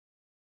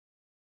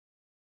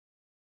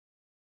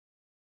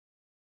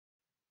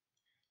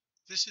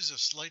This is a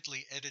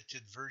slightly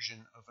edited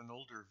version of an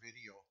older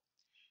video.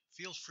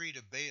 Feel free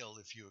to bail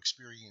if you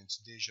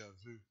experience deja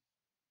vu.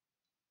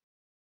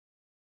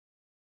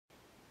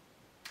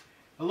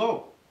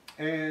 Hello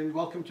and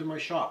welcome to my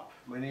shop.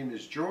 My name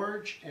is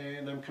George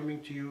and I'm coming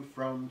to you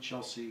from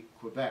Chelsea,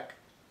 Quebec.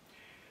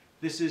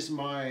 This is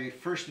my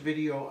first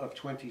video of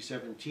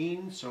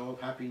 2017, so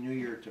Happy New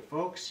Year to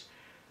folks.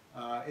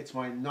 It's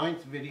my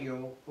 9th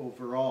video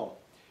overall.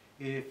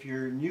 If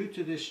you're new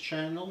to this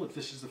channel, if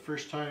this is the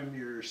first time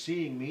you're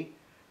seeing me,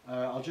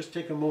 I'll just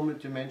take a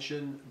moment to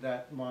mention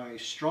that my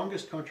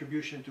strongest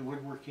contribution to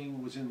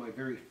woodworking was in my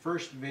very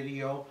first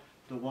video,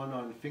 the one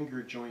on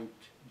finger joint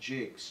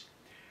jigs.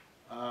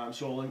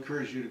 So I'll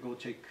encourage you to go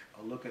take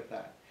a look at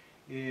that.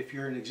 If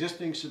you're an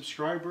existing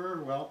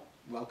subscriber, well,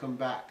 welcome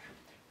back.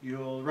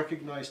 You'll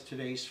recognize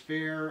today's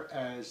fare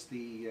as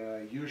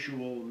the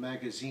usual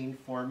magazine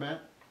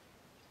format.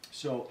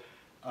 So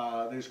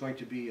there's going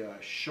to be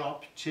a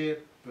shop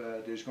tip,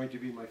 there's going to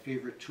be my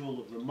favorite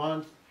tool of the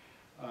month,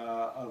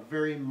 a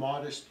very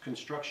modest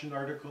construction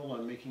article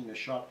on making a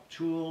shop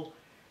tool,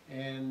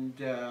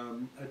 and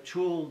a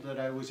tool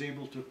that I was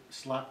able to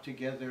slap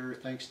together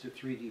thanks to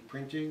 3D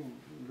printing.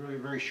 Really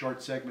very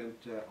short segment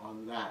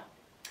on that.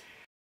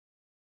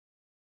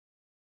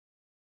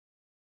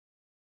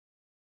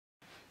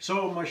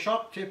 So my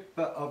shop tip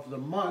of the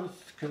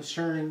month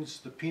concerns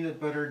the peanut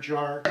butter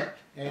jar,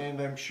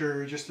 and I'm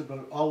sure just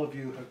about all of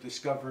you have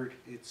discovered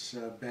its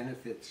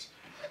benefits.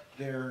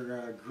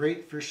 They're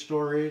great for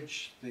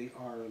storage, they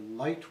are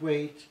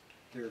lightweight,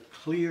 they're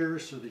clear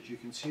so that you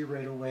can see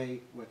right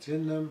away what's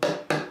in them.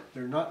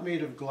 They're not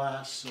made of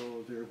glass,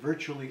 so they're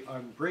virtually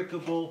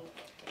unbreakable,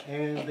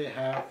 and they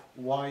have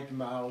wide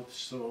mouths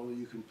so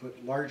you can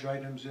put large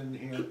items in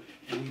here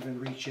and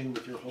even reach in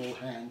with your whole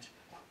hand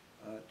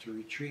to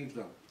retrieve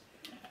them.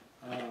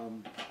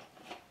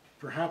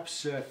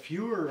 Perhaps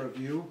fewer of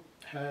you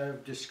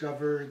have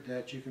discovered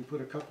that you can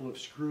put a couple of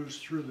screws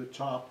through the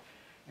top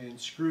and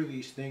screw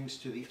these things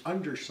to the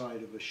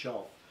underside of a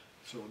shelf.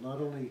 So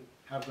not only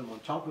have them on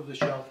top of the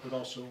shelf, but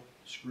also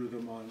screw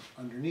them on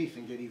underneath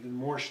and get even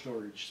more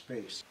storage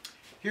space.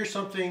 Here's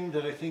something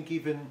that I think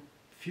even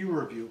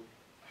fewer of you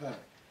have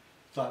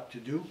thought to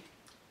do.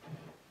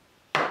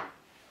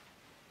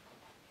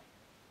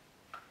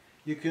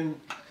 You can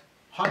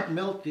hot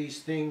melt these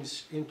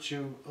things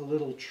into a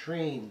little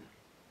train.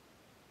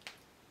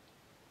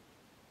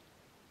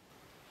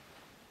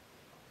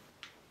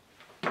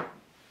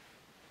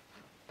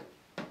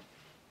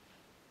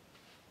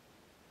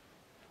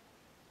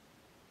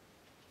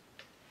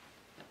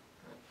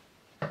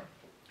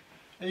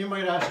 And you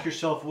might ask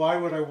yourself, why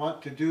would I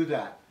want to do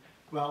that?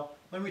 Well,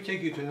 let me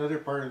take you to another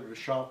part of the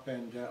shop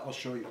and I'll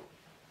show you.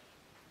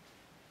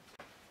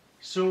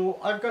 So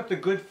I've got the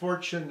good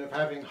fortune of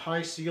having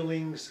high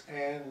ceilings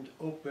and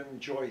open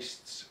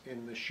joists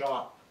in the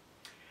shop.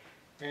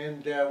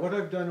 And what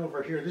I've done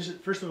over here,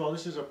 first of all,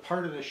 this is a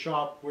part of the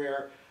shop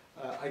where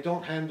I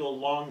don't handle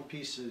long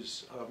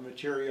pieces of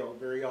material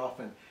very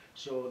often.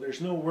 So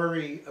there's no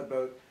worry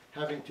about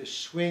having to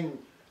swing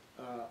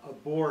a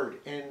board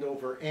end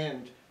over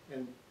end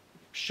and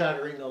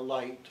shattering a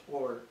light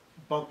or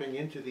bumping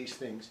into these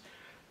things.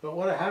 But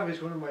what I have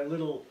is one of my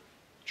little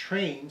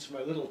trains,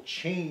 my little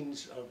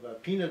chains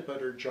of peanut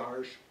butter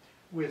jars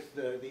with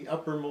the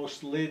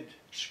uppermost lid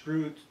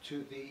screwed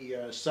to the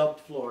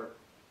subfloor.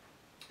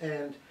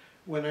 And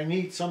when I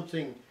need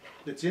something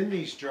that's in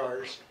these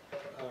jars,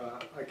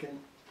 I can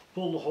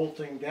pull the whole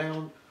thing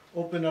down,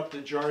 open up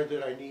the jar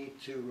that I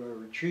need to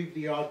retrieve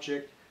the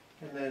object,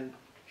 and then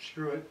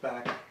screw it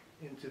back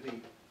into the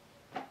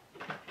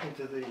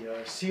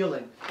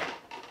ceiling.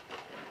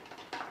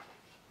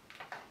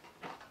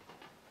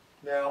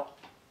 Now,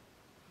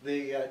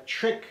 the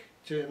trick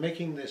to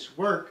making this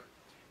work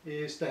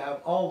is to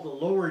have all the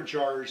lower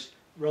jars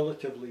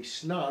relatively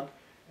snug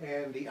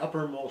and the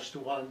uppermost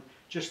one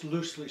just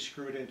loosely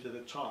screwed into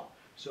the top.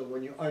 So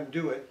when you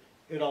undo it,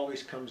 it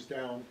always comes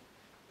down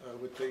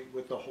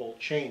with the whole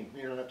chain.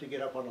 You don't have to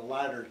get up on a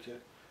ladder to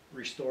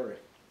restore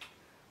it.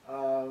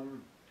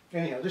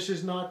 Anyhow, this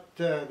is not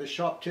the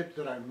shop tip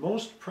that I'm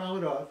most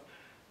proud of,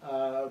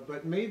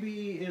 but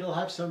maybe it'll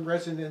have some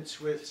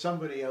resonance with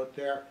somebody out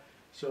there,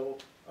 so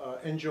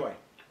enjoy.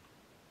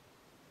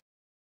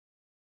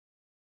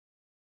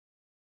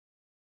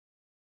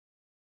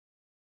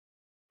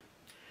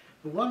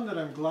 The one that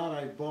I'm glad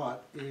I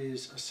bought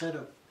is a set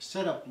of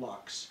setup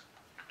blocks.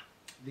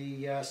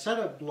 The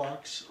setup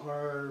blocks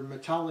are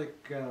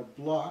metallic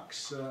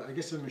blocks. I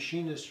guess a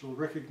machinist will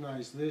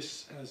recognize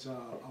this as a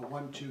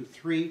 1, 2,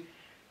 3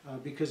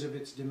 because of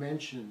its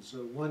dimensions,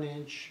 1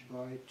 inch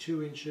by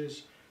 2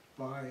 inches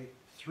by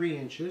 3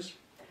 inches.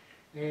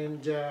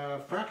 And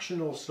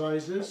fractional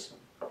sizes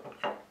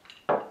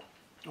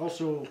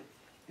also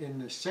in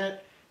the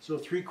set, so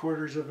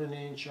 3/4 of an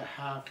inch,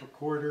 1/2,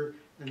 1/4,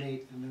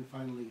 1/8, and then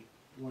finally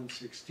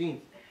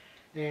 1/16.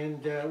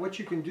 And what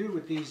you can do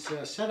with these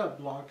setup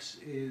blocks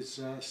is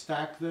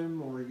stack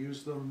them or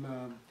use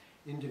them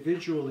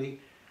individually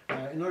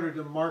in order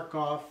to mark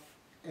off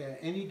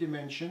any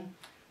dimension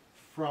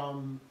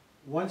from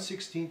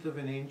 1/16 of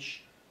an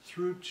inch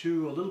through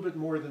to a little bit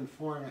more than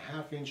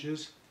 4.5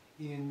 inches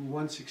in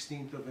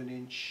 1/16 of an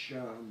inch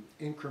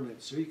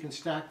increments. So you can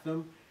stack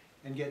them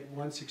and get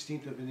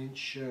 1/16 of an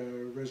inch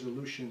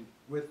resolution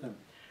with them.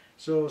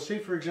 So say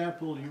for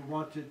example you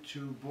wanted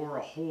to bore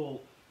a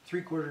hole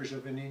 3/4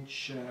 of an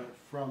inch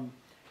from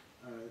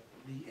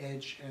the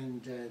edge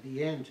and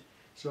the end.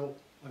 So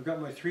I've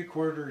got my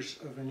 3/4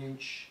 of an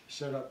inch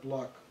setup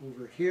block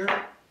over here.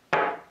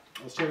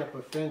 I'll set up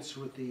a fence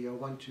with the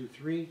 1, 2,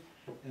 3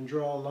 and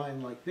draw a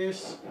line like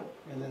this,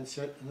 and then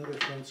set another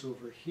fence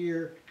over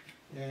here,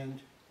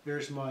 and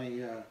there's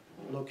my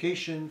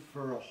location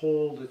for a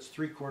hole that's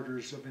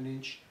 3/4 of an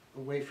inch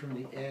away from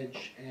the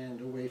edge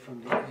and away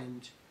from the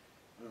end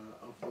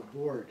of the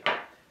board.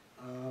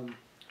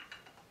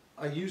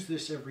 I use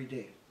this every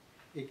day.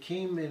 It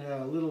came in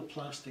a little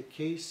plastic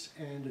case,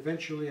 and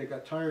eventually I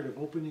got tired of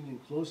opening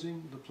and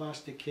closing the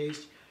plastic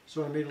case,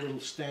 so I made a little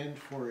stand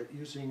for it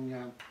using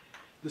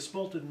the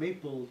spalted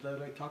maple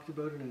that I talked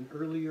about in an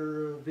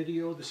earlier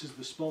video. This is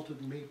the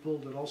spalted maple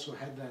that also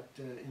had that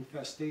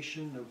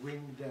infestation of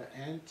winged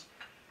ant.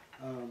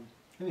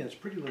 Yeah, it's a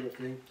pretty little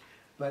thing,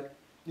 but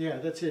yeah,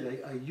 that's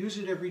it. I use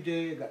it every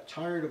day. I got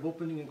tired of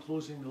opening and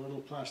closing the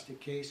little plastic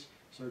case,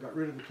 so I got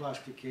rid of the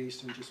plastic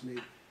case and just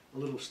made a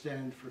little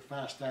stand for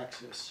fast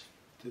access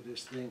to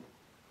this thing.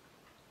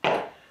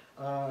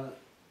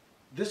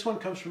 This one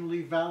comes from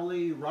Lee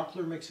Valley.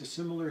 Rockler makes a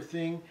similar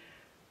thing.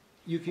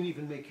 You can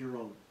even make your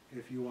own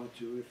if you want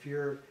to. If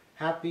you're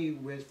happy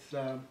with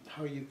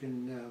how you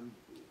can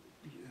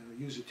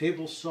use a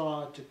table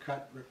saw to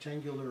cut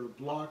rectangular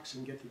blocks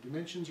and get the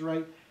dimensions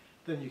right,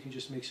 then you can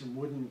just make some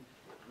wooden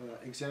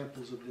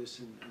examples of this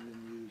and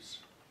then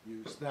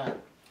use that.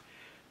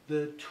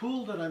 The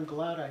tool that I'm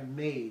glad I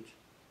made,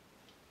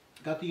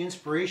 got the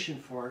inspiration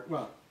for it,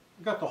 well,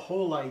 got the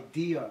whole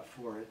idea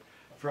for it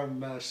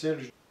from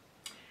Serge.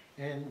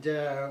 And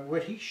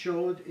what he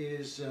showed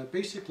is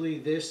basically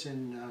this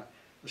in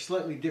a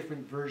slightly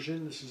different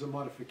version. This is a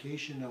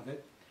modification of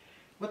it.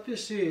 What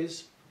this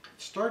is,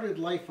 it started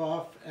life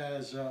off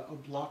as a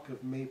block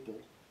of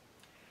maple.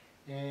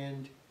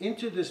 And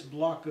into this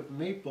block of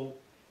maple,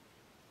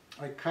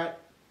 I cut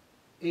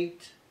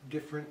 8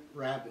 different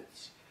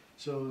rabbets.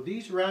 So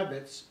these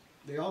rabbets,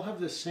 they all have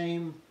the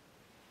same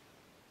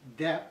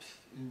depth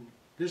in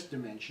this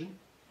dimension,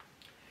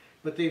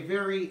 but they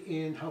vary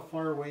in how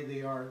far away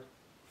they are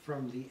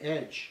from the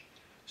edge.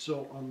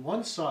 So on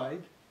one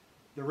side,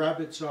 the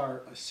rabbets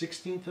are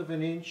 1/16 of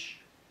an inch,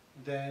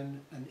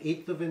 then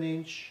 1/8 of an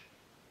inch,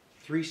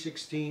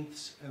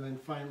 3/16, and then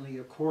finally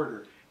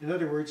 1/4. In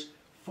other words,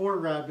 4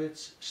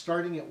 rabbets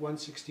starting at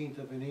 1/16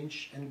 of an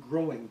inch and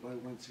growing by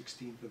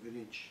 1/16 of an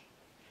inch.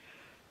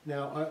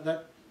 Now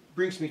that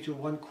brings me to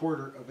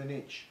 1/4 of an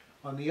inch.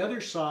 On the other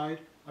side,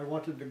 I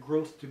wanted the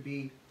growth to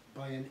be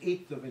by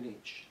 1/8 of an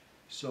inch.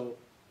 So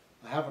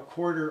I have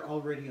 1/4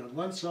 already on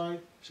one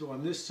side. So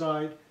on this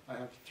side, I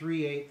have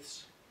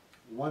 3/8,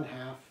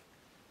 1/2,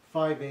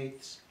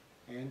 5/8,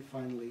 and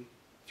finally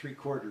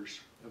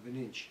 3/4 of an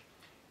inch.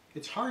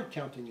 It's hard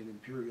counting an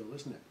imperial,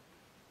 isn't it?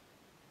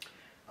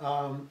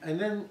 And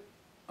then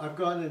I've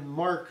gone and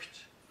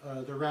marked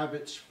the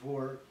rabbets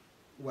for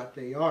what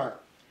they are.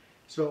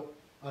 So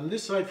on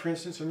this side, for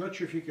instance, I'm not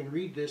sure if you can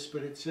read this,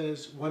 but it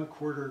says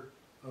 1/4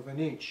 of an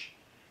inch.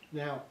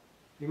 Now,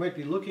 you might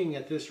be looking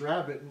at this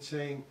rabbit and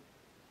saying,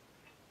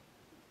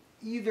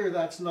 either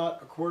that's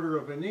not 1/4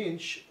 of an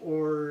inch,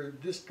 or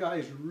this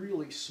guy's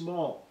really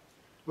small.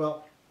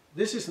 Well,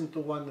 this isn't the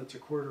one that's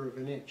 1/4 of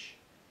an inch.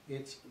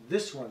 It's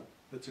this one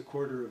that's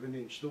 1/4 of an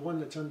inch, the one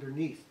that's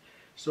underneath.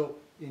 So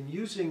in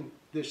using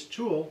this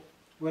tool,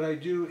 what I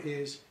do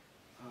is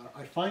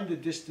I find the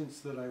distance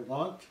that I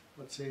want.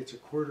 Let's say it's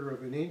 1/4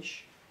 of an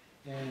inch,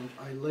 and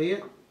I lay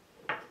it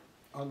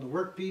on the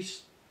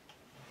workpiece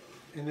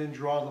and then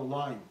draw the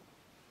line.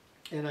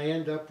 And I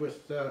end up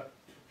with a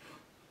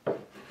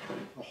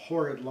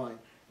horrid line.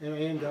 And I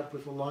end up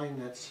with a line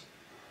that's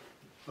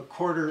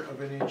 1/4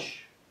 of an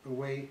inch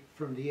away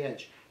from the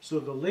edge. So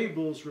the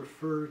labels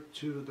refer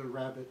to the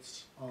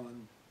rabbets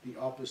on the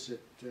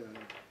opposite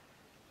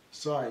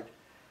side.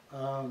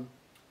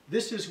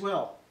 This as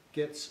well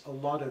gets a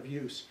lot of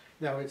use.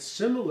 Now it's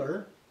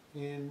similar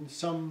in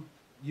some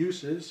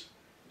uses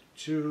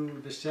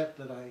to the set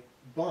that I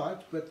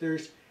bought, but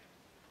there's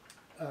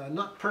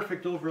not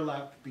perfect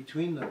overlap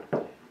between them.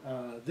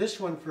 This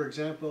one, for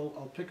example,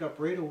 I'll pick up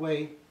right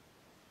away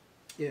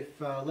if,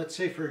 let's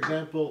say, for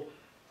example,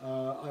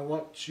 I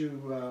want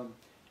to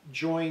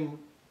join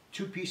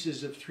 2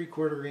 pieces of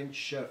 3/4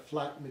 inch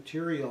flat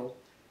material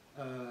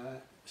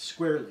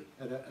squarely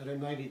at a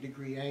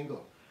 90-degree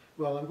angle.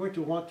 Well, I'm going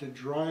to want to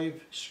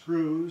drive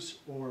screws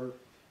or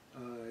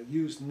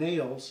use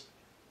nails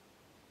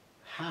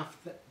half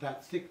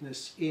that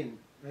thickness in,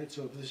 right?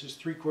 So if this is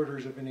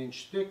 3/4 of an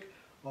inch thick,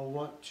 I'll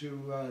want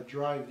to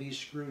drive these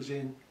screws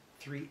in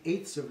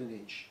 3/8 of an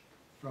inch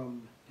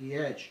from the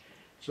edge.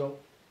 So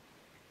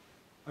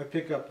I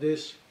pick up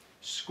this,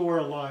 score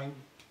a line,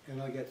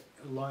 and I get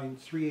a line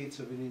 3/8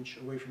 of an inch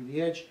away from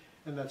the edge.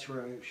 and that's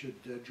where I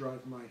should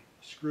drive my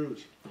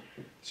screws.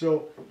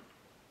 So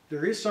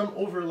there is some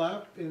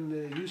overlap in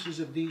the uses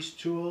of these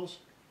tools,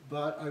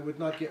 but I would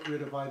not get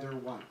rid of either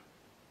one.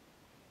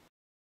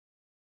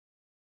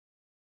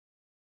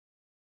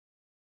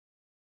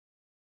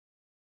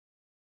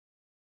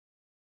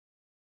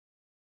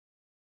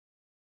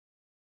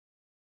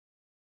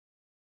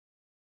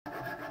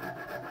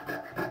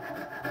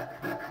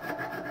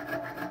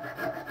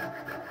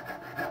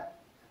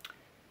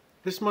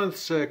 This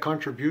month's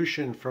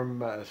contribution from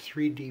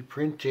 3D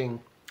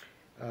printing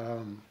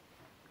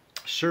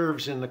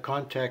serves in the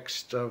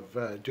context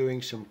of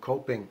doing some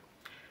coping.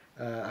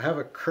 I have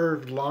a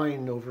curved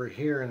line over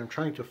here and I'm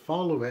trying to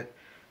follow it,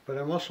 but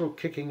I'm also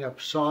kicking up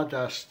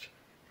sawdust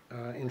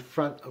in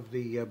front of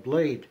the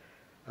blade,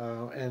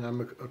 and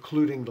I'm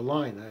occluding the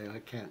line. I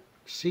can't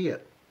see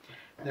it.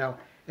 Now,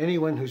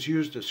 anyone who's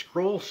used a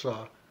scroll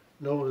saw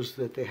knows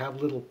that they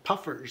have little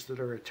puffers that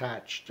are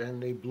attached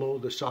and they blow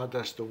the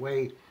sawdust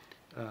away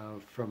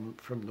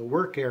from the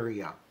work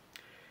area.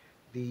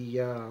 The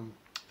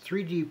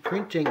 3D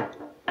printing,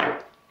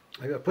 I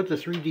put the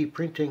 3D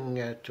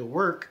printing to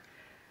work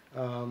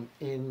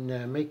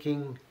in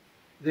making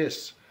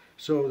this.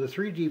 So the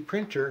 3D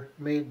printer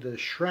made the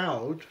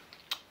shroud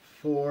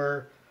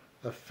for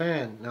a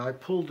fan. Now I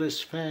pulled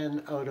this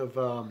fan out of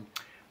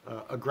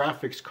a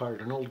graphics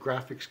card, an old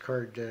graphics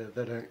card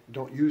that I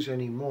don't use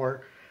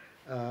anymore,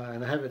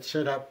 and I have it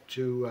set up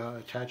to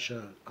attach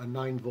a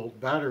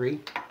 9-volt battery.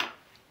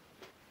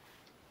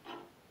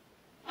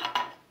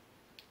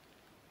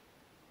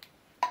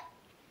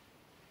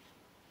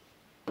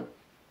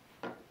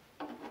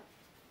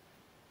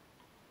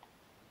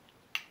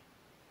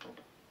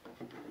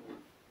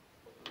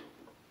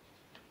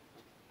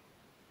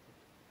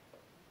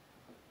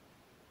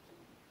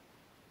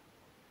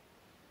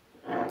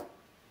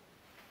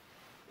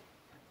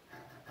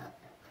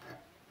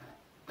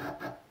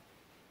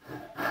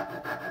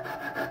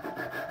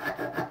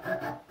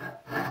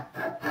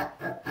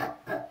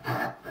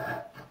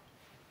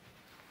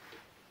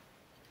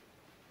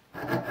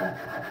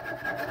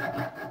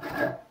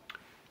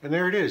 And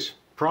there it is,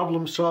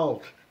 problem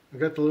solved. I've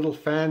got the little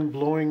fan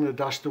blowing the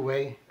dust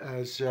away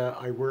as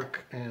I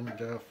work and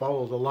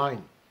follow the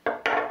line.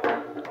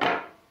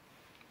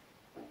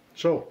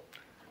 So,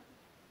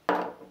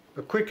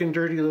 a quick and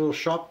dirty little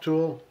shop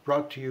tool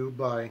brought to you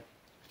by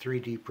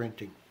 3D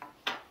printing.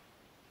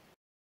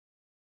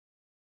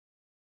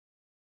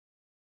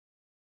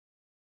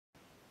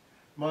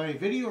 My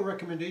video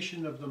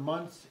recommendation of the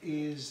month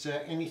is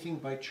anything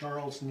by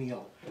Charles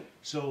Neal.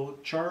 So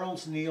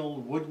Charles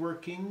Neal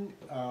Woodworking,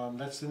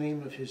 that's the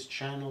name of his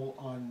channel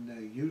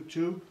on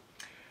YouTube.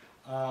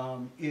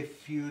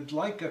 If you'd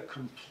like a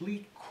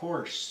complete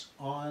course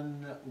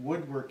on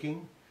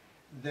woodworking,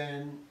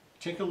 then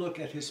take a look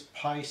at his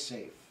pie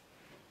safe.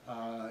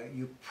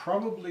 You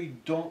probably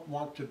don't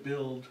want to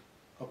build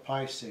a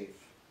pie safe.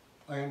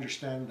 I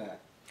understand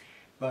that.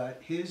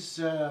 But his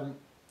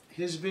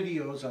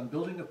videos on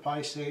building a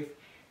pie safe,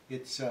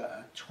 it's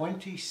a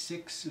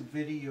 26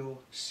 video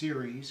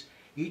series,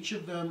 each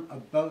of them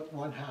about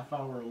 1/2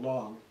 hour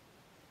long,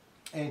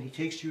 and he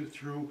takes you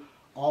through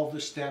all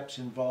the steps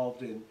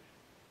involved in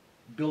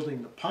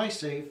building the pie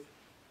safe,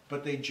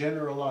 but they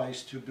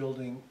generalize to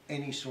building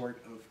any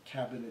sort of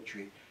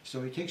cabinetry.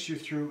 So he takes you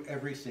through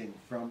everything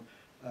from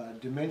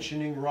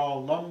dimensioning raw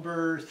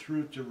lumber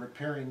through to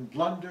repairing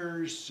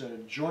blunders,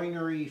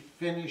 joinery,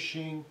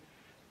 finishing,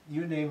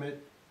 you name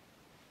it.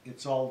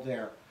 It's all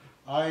there.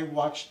 I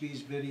watched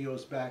these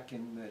videos back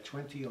in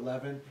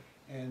 2011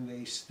 and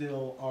they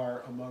still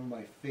are among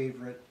my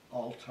favorite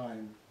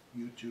all-time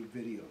YouTube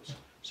videos.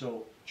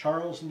 So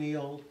Charles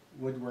Neal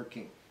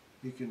Woodworking.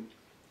 You can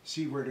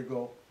see where to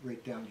go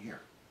right down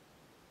here.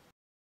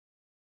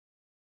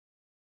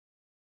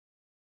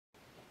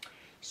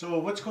 So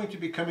what's going to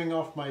be coming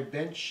off my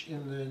bench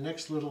in the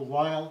next little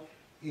while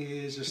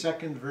is a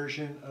second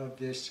version of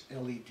this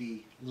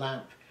LED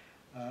lamp.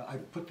 I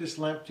put this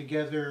lamp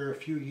together a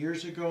few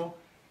years ago.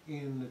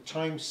 In the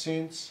time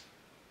since,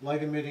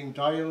 light emitting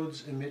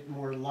diodes emit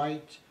more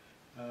light,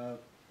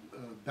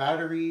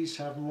 batteries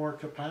have more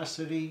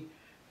capacity,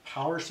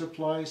 power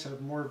supplies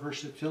have more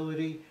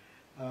versatility.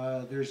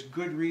 There's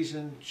good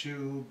reason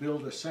to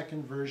build a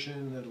second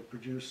version that'll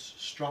produce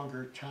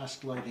stronger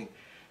task lighting.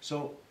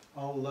 So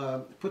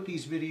I'll put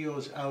these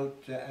videos out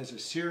as a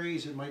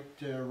series. It might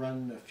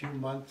run a few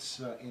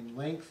months in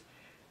length.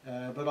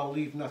 But I'll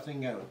leave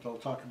nothing out. I'll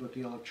talk about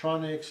the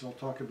electronics, I'll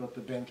talk about the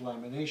bent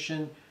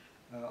lamination,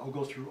 I'll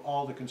go through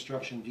all the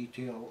construction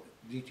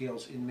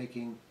details in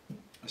making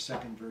a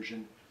second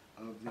version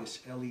of this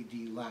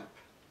LED lamp.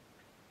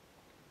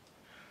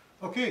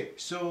 Okay,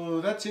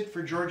 so that's it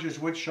for George's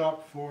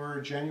Woodshop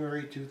for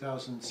January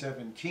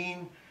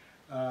 2017.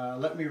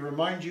 Let me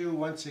remind you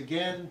once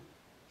again,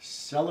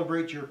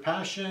 celebrate your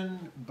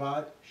passion,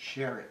 but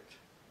share it.